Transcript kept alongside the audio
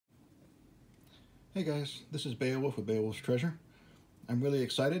Hey guys, this is Beowulf with Beowulf's Treasure. I'm really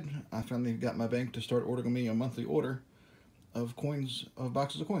excited. I finally got my bank to start ordering me a monthly order of coins, of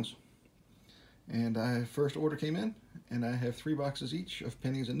boxes of coins. And first order came in, and I have 3 boxes each of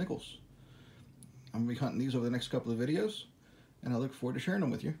pennies and nickels. I'm going to be hunting these over the next couple of videos, and I look forward to sharing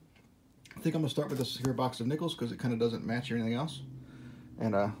them with you. I think I'm going to start with this here box of nickels because it kind of doesn't match anything else.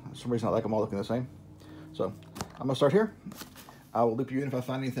 And for some reason I like them all looking the same. So I'm going to start here. I will loop you in if I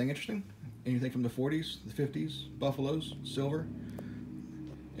find anything interesting. Anything from the 40s, the 50s, buffaloes, silver,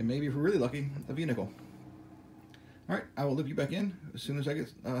 and maybe if we're really lucky, a V-nickel. All right, I will loop you back in as soon as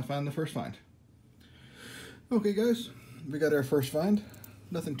I find the first find. Okay, guys, we got our first find.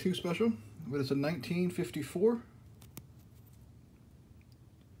 Nothing too special, but it's a 1954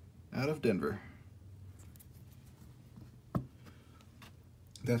 out of Denver.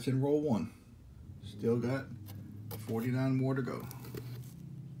 That's in roll 1. Still got 49 more to go.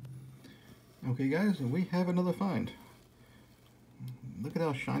 Okay guys, and we have another find. Look at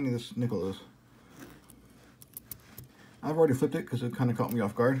how shiny this nickel is. I've already flipped it because it kind of caught me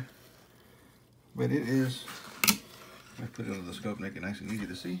off guard. But it is, I put it under the scope, make it nice and easy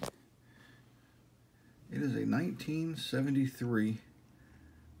to see. It is a 1973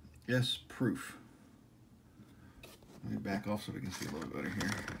 proof. Let me back off so we can see a little bit better here.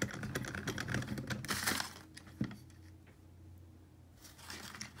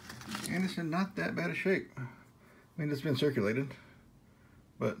 And it's in not that bad a shape. I mean, it's been circulated,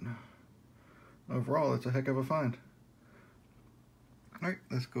 but overall, it's a heck of a find. All right,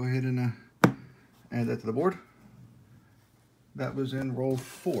 let's go ahead and add that to the board. That was in roll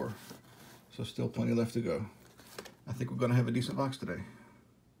 4, so still plenty left to go. I think we're gonna have a decent box today.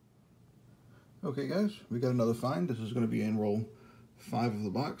 Okay guys, we got another find. This is gonna be in roll 5 of the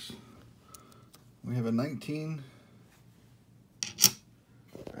box. We have a 19,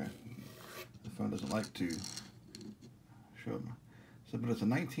 the phone doesn't like to show them. So, but it's a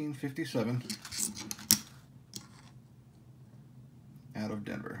 1957 out of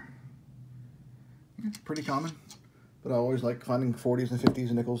Denver. It's pretty common, but I always like finding 40s and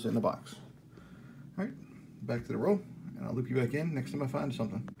 50s nickels in the box. All right, back to the roll, and I'll loop you back in next time I find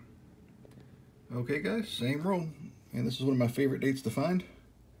something. Okay guys, same roll, and this is one of my favorite dates to find.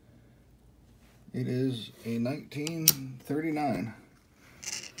 It is a 1939.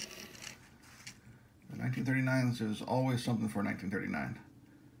 1939, there's always something for 1939.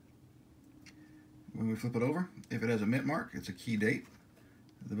 When we flip it over, if it has a mint mark, it's a key date.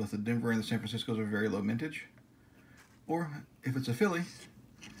 Both the Denver and the San Francisco's are very low mintage. Or if it's a Philly,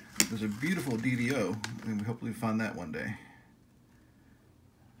 there's a beautiful DDO, and we hopefully find that one day.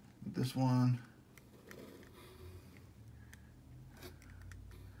 This one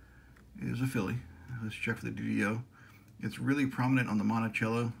is a Philly. Let's check for the DDO. It's really prominent on the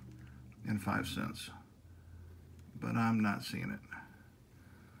Monticello and 5 cents, but I'm not seeing it.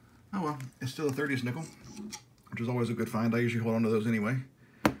 Oh well, it's still a 30s nickel, which is always a good find. I usually hold on to those anyway,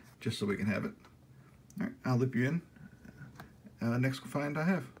 just so we can have it. All right, I'll loop you in. Next find I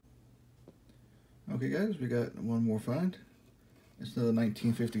have. Okay guys, we got one more find. It's another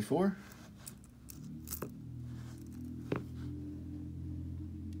 1954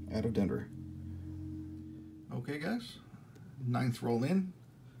 out of Denver. Okay guys, 9th roll in,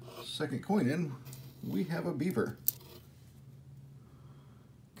 2nd coin in, we have a beaver.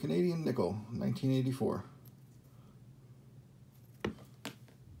 Canadian nickel, 1984.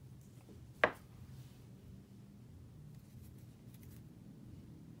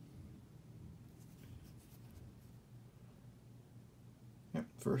 Yep,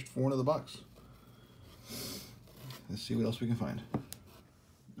 first 4 into the box. Let's see what else we can find.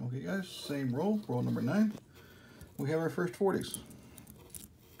 Okay guys, same roll, roll number 9. We have our first 40s.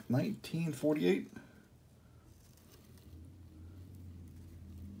 1948.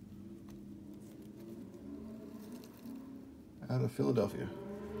 Out of Philadelphia.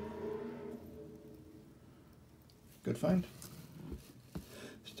 Good find.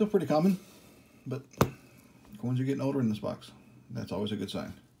 Still pretty common, but coins are getting older in this box. That's always a good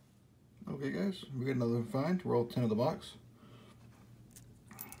sign. Okay guys, we got another find. Roll 10 of the box.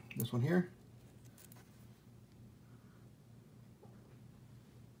 This one here.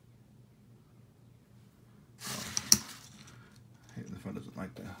 The phone doesn't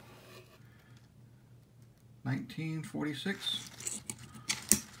like that. 1946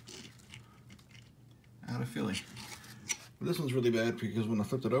 out of Philly. But this one's really bad because when I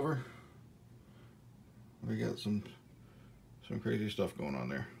flipped it over, we got some crazy stuff going on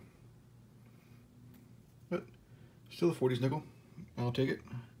there. But still a 40s nickel. I'll take it.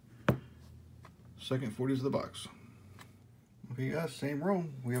 2nd 40s of the box. Okay guys, same row.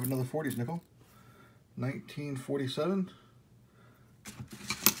 We have another 40s nickel. 1947. Let's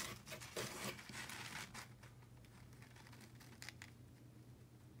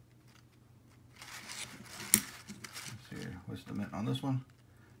see here. What's the mint on this one?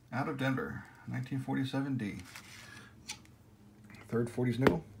 Out of Denver, 1947D. Third 40s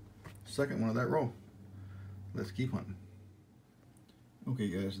nickel. Second one of that roll. Let's keep hunting. Okay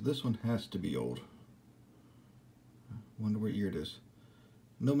guys, this one has to be old. Wonder what year it is.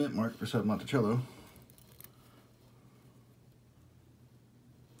 No mint mark for Sub Monticello.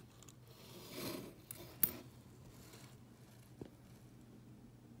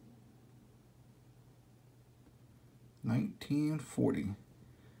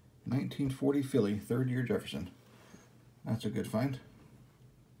 $1940 Philly, third year Jefferson. That's a good find.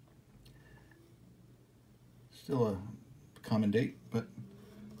 Still a common date, but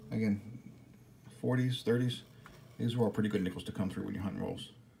again, 40s, 30s, these were all pretty good nickels to come through when you hunt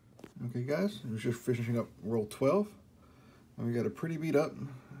rolls. Okay guys, we're just finishing up roll 12, and we got a pretty beat up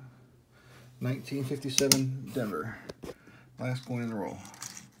 1957 Denver. Last coin in the roll.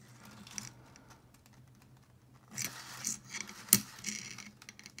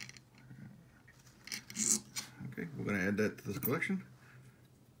 Okay, we're going to add that to this collection.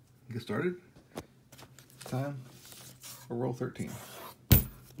 Get started. Time for roll 13.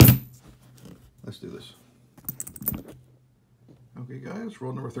 Let's do this. Okay guys,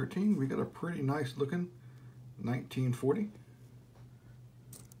 roll number 13. We got a pretty nice looking 1940.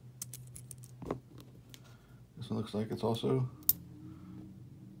 This one looks like it's also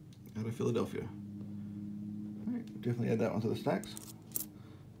out of Philadelphia. All right, definitely add that one to the stacks.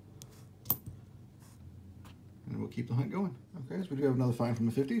 And we'll keep the hunt going. Okay, so we do have another find from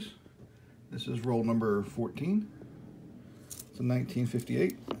the 50s. This is roll number 14. It's a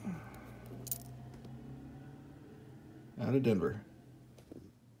 1958. Out of Denver.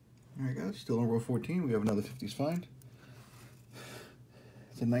 All right guys, still on roll 14, we have another 50s find.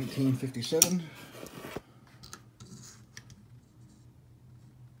 It's a 1957.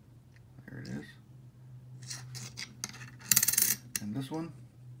 There it is. And this one,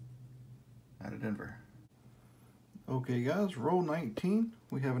 out of Denver. Okay guys, roll 19,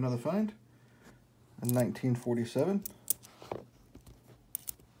 we have another find. A 1947.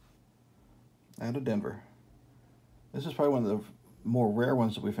 Out of Denver. This is probably one of the more rare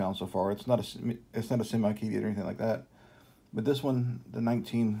ones that we found so far. It's not a semi-keyed or anything like that. But this one, the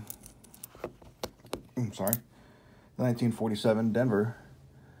 1947 Denver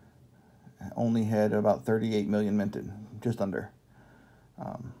only had about 38 million minted, just under.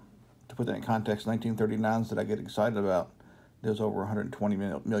 To put that in context, 1939s that I get excited about, there's over 120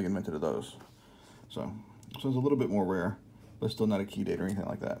 million minted of those. So this one's a little bit more rare, but still not a key date or anything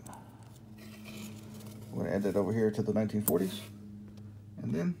like that. We're going to add that over here to the 1940s,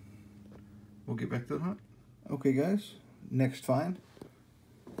 and then we'll get back to the hunt. Okay guys, next find.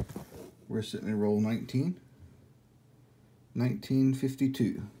 We're sitting in roll 19.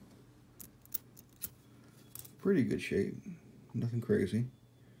 1952. Pretty good shape, nothing crazy.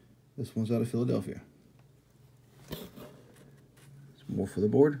 This one's out of Philadelphia. Some more for the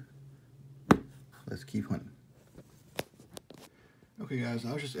board. Let's keep hunting. Okay guys,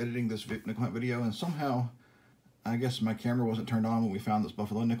 I was just editing this nickel hunt video, and somehow, I guess my camera wasn't turned on when we found this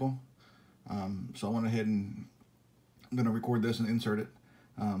buffalo nickel. So I went ahead and I'm going to record this and insert it.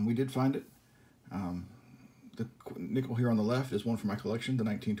 We did find it. The nickel here on the left is one from my collection, the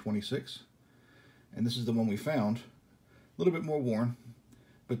 1926. And this is the one we found. A little bit more worn,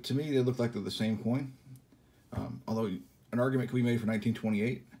 but to me they look like they're the same coin. Although an argument could be made for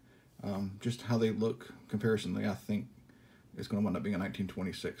 1928. Just how they look comparisonly, I think it's going to wind up being a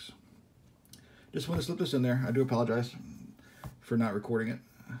 1926. Just want to slip this in there. I do apologize for not recording it.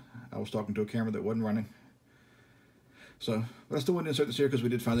 I was talking to a camera that wasn't running. So, but I still wanted to insert this here because we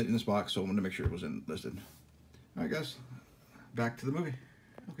did find it in this box, so I wanted to make sure it was listed. All right, guys, back to the movie.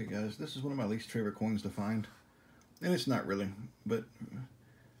 Okay, guys, this is one of my least favorite coins to find, and it's not really. But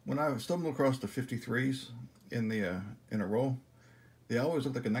when I stumbled across the 53s in a roll, they always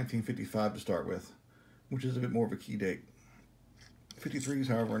look like a 1955 to start with, which is a bit more of a key date. 53s,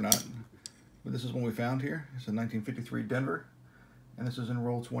 however, are not. But this is one we found here. It's a 1953 Denver, and this is in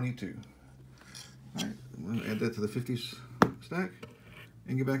roll 22. All right, we're gonna add that to the 50s stack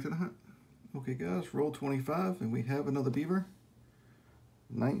and get back to the hunt. Okay, guys, roll 25, and we have another beaver.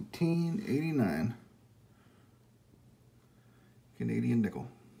 1989 Canadian nickel.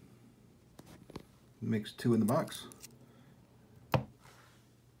 Makes 2 in the box.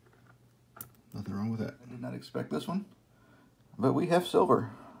 Nothing wrong with that. I did not expect this one, but we have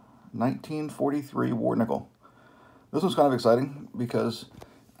silver. 1943 war nickel. This one's kind of exciting because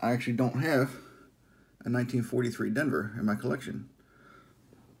I actually don't have a 1943 Denver in my collection.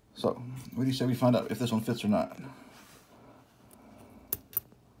 So, what do you say we find out if this one fits or not?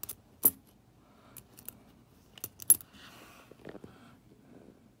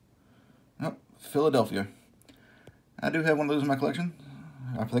 Nope, Philadelphia. I do have one of those in my collection.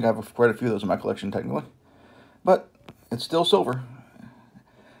 I think I have quite a few of those in my collection, technically. But it's still silver.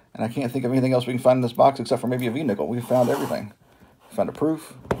 And I can't think of anything else we can find in this box except for maybe a V-nickel. We found everything. We found a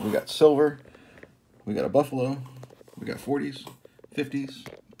proof. We got silver. We got a buffalo. We got 40s, 50s,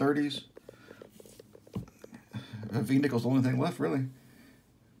 30s. A V-nickel's the only thing left, really.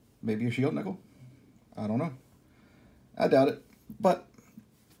 Maybe a shield nickel. I don't know. I doubt it. But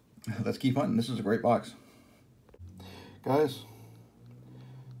let's keep hunting. This is a great box. Guys,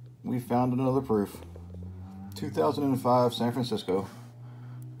 we found another proof. 2005 San Francisco.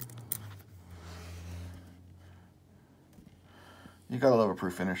 You gotta love a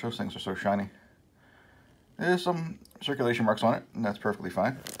proof finish. Those things are so shiny. There's some circulation marks on it, and that's perfectly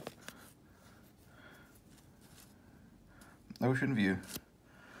fine. Ocean view.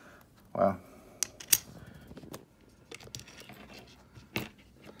 Wow.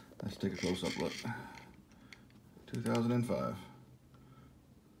 Let's take a close-up look. 2005.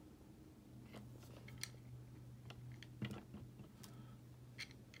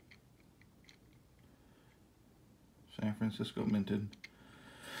 San Francisco minted.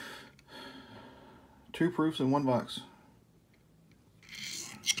 2 proofs in 1 box.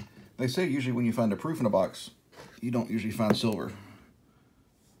 They say usually when you find a proof in a box, you don't usually find silver.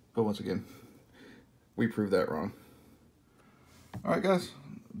 But once again, we proved that wrong. All right, guys,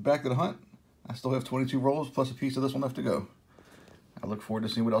 back to the hunt. I still have 22 rolls plus a piece of this one left to go. I look forward to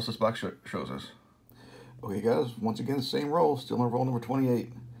seeing what else this box shows us. Okay, guys, once again, same roll, still on roll number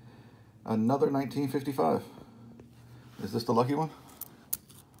 28. Another 1955. Is this the lucky one?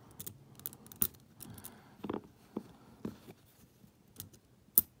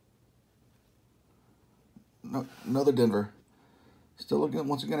 No, another Denver. Still, again,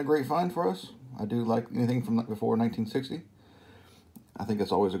 once again, a great find for us. I do like anything from before 1960. I think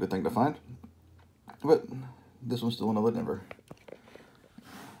that's always a good thing to find. But this one's still another Denver.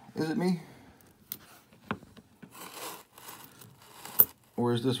 Is it me?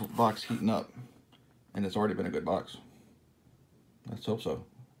 Or is this box heating up and it's already been a good box? Let's hope so.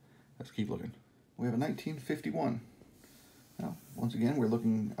 Let's keep looking. We have a 1951. Now, once again, we're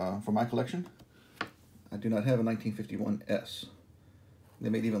looking for my collection. I do not have a 1951S. They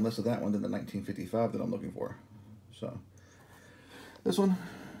made even less of that one than the 1955 that I'm looking for. So, this one,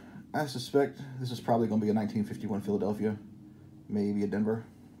 I suspect this is probably going to be a 1951 Philadelphia, maybe a Denver.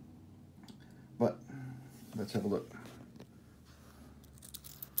 But, let's have a look.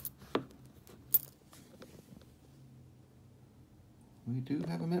 We do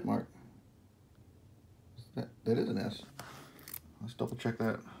have a mint mark. That is an S. Let's double check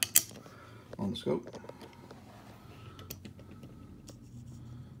that on the scope.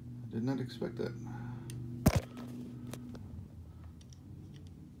 Did not expect that.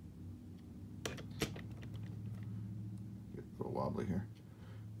 Get a little wobbly here.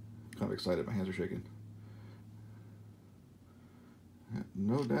 Kind of excited, my hands are shaking.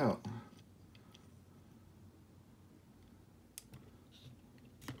 No doubt.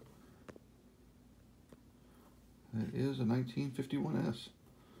 That is a 1951S.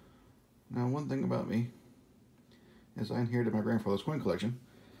 Now, one thing about me is I inherited my grandfather's coin collection.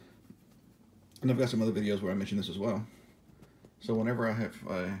 And I've got some other videos where I mention this as well. So whenever I have,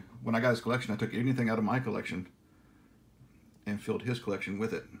 when I got his collection, I took anything out of my collection and filled his collection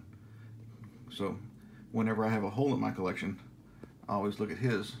with it. So whenever I have a hole in my collection, I always look at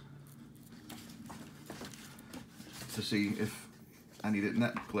his to see if I need it in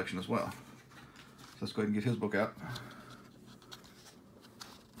that collection as well. So let's go ahead and get his book out.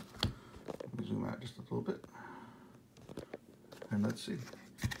 Let me zoom out just a little bit. And let's see.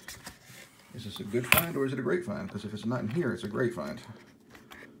 Is this a good find or is it a great find? Because if it's not in here, it's a great find.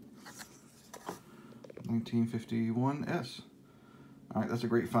 1951S. All right, that's a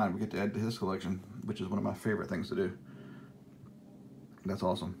great find. We get to add to his collection, which is one of my favorite things to do. That's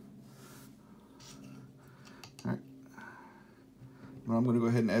awesome. All right. Well, I'm going to go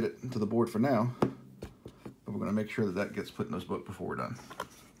ahead and add it to the board for now, but we're going to make sure that that gets put in this book before we're done.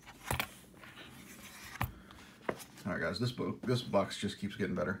 All right, guys, this box just keeps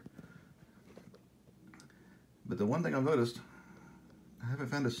getting better. But the one thing I've noticed, I haven't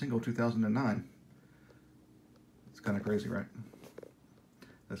found a single 2009. It's kind of crazy, right?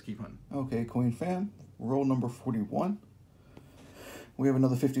 Let's keep hunting. Okay, Coin fam, roll number 41. We have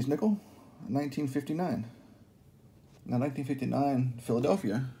another 50s nickel, 1959. Now, 1959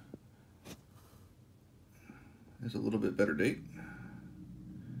 Philadelphia is a little bit better date,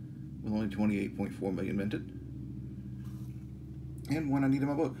 with only 28.4 million minted, and one I need in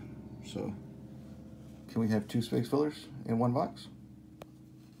my book. So, can we have 2 space fillers in one box?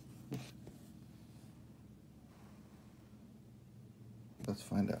 Let's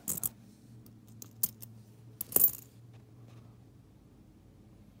find out.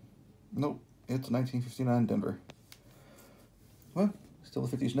 Nope, it's 1959 Denver. Well, still a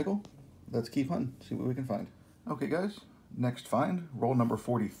 50s nickel. Let's keep hunting, see what we can find. Okay guys, next find, roll number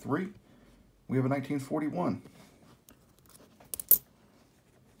 43. We have a 1941.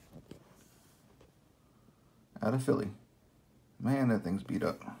 Out of Philly. Man, that thing's beat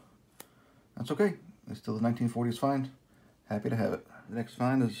up. That's okay, it's still a 1940s find. Happy to have it. The next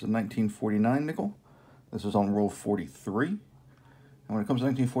find is a 1949 nickel. This is on roll 43. And when it comes to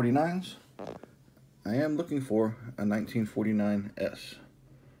 1949s, I am looking for a 1949S.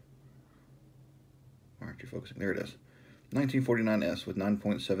 Why aren't you focusing? There it is. 1949S with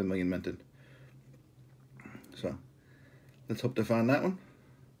 9.7 million minted. So, let's hope to find that one.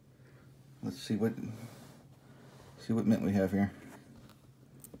 Let's see what mint we have here.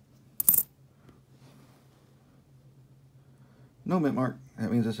 No mint mark.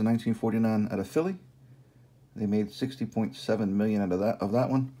 That means it's a 1949 out of Philly. They made 60.7 million out of that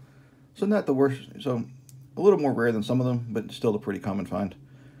one. So not the worst. So a little more rare than some of them, but still a pretty common find.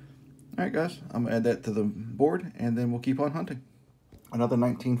 All right, guys, I'm gonna add that to the board, and then we'll keep on hunting. Another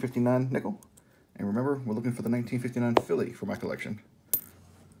 1959 nickel. And remember, we're looking for the 1959 Philly for my collection.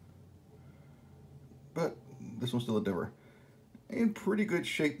 But this one's still a Denver. In pretty good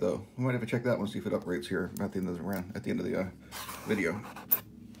shape, though. We might have to check that one, see if it upgrades here at the end of the video.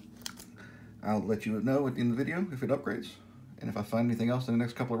 I'll let you know at the end of the video if it upgrades. And if I find anything else in the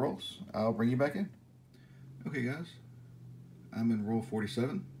next couple of rolls, I'll bring you back in. Okay, guys. I'm in roll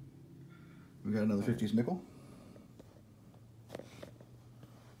 47. We got another 50s nickel.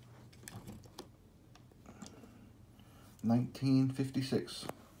 $19.56.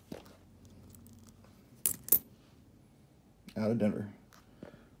 Out of Denver.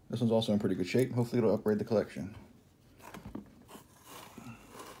 This one's also in pretty good shape. Hopefully it'll upgrade the collection.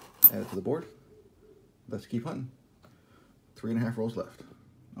 Add it to the board. Let's keep hunting. 3.5 rolls left.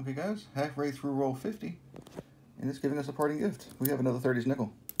 Okay guys, halfway through roll 50, and it's giving us a parting gift. We have another 30s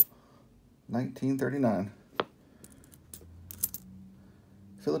nickel. 1939.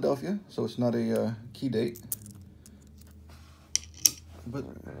 Philadelphia, so it's not a key date. But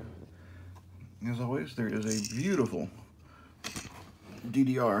as always, there is a beautiful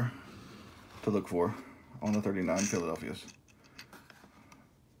DDR to look for on the 39 Philadelphias.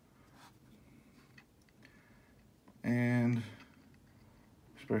 And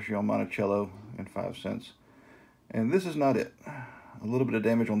especially on Monticello and 5 cents. And this is not it. A little bit of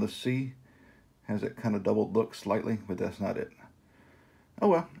damage on the C has it kind of doubled look slightly, but that's not it. Oh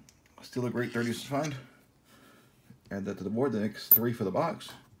well, still a great 30s find. Add that to the board. The next 3 for the box.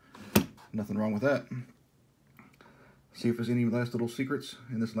 Nothing wrong with that. See if there's any last little secrets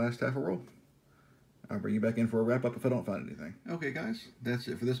in this last half a roll. I'll bring you back in for a wrap up if I don't find anything. Okay guys, that's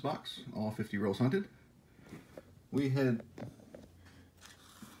it for this box. All 50 rolls hunted. We had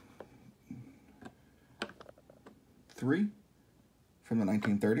 3 from the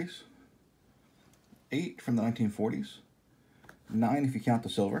 1930s, 8 from the 1940s, 9 if you count the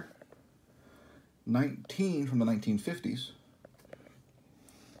silver, 19 from the 1950s,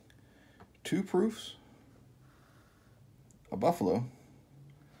 2 proofs, a buffalo.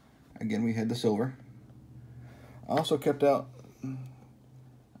 Again, we had the silver. I also kept out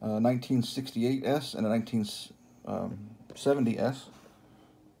a 1968S and a 1970S. There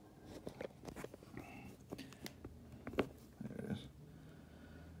it is.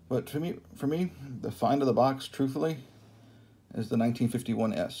 But for me, the find of the box, truthfully, is the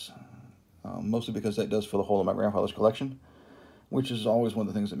 1951S. Mostly because that does fill the whole of my grandfather's collection, which is always one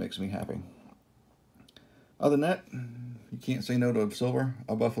of the things that makes me happy. Other than that, you can't say no to a silver,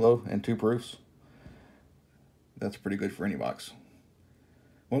 a buffalo, and 2 proofs. That's pretty good for any box.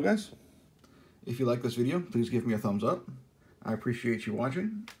 Well guys, if you like this video, please give me a thumbs up. I appreciate you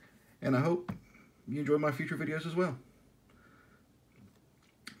watching, and I hope you enjoy my future videos as well.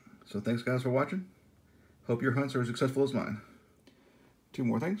 So thanks guys for watching. Hope your hunts are as successful as mine. 2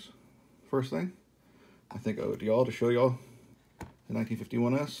 more things. First thing, I think I owe it to y'all to show y'all the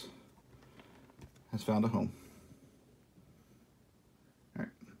 1951S has found a home. All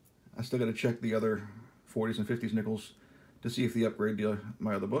right, I still got to check the other 40s and 50s nickels to see if they upgrade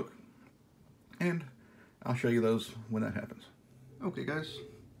my other book, and I'll show you those when that happens. Okay guys,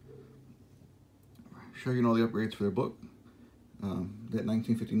 showing all the upgrades for their book. That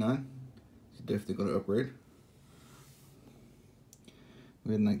 1959 is definitely going to upgrade.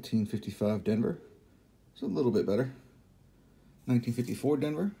 We had 1955 Denver. It's a little bit better. 1954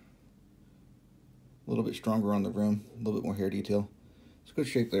 Denver. A little bit stronger on the rim, a little bit more hair detail. It's good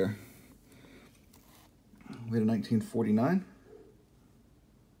shape there. We had a 1949.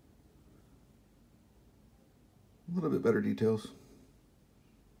 A little bit better details.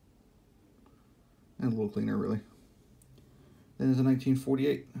 And a little cleaner, really. Then there's a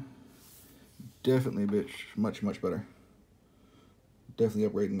 1948. Definitely a bit much better. Definitely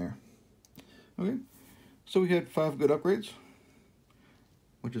upgrading there. Okay, so we had 5 good upgrades,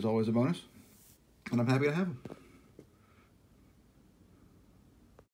 which is always a bonus, and I'm happy to have them.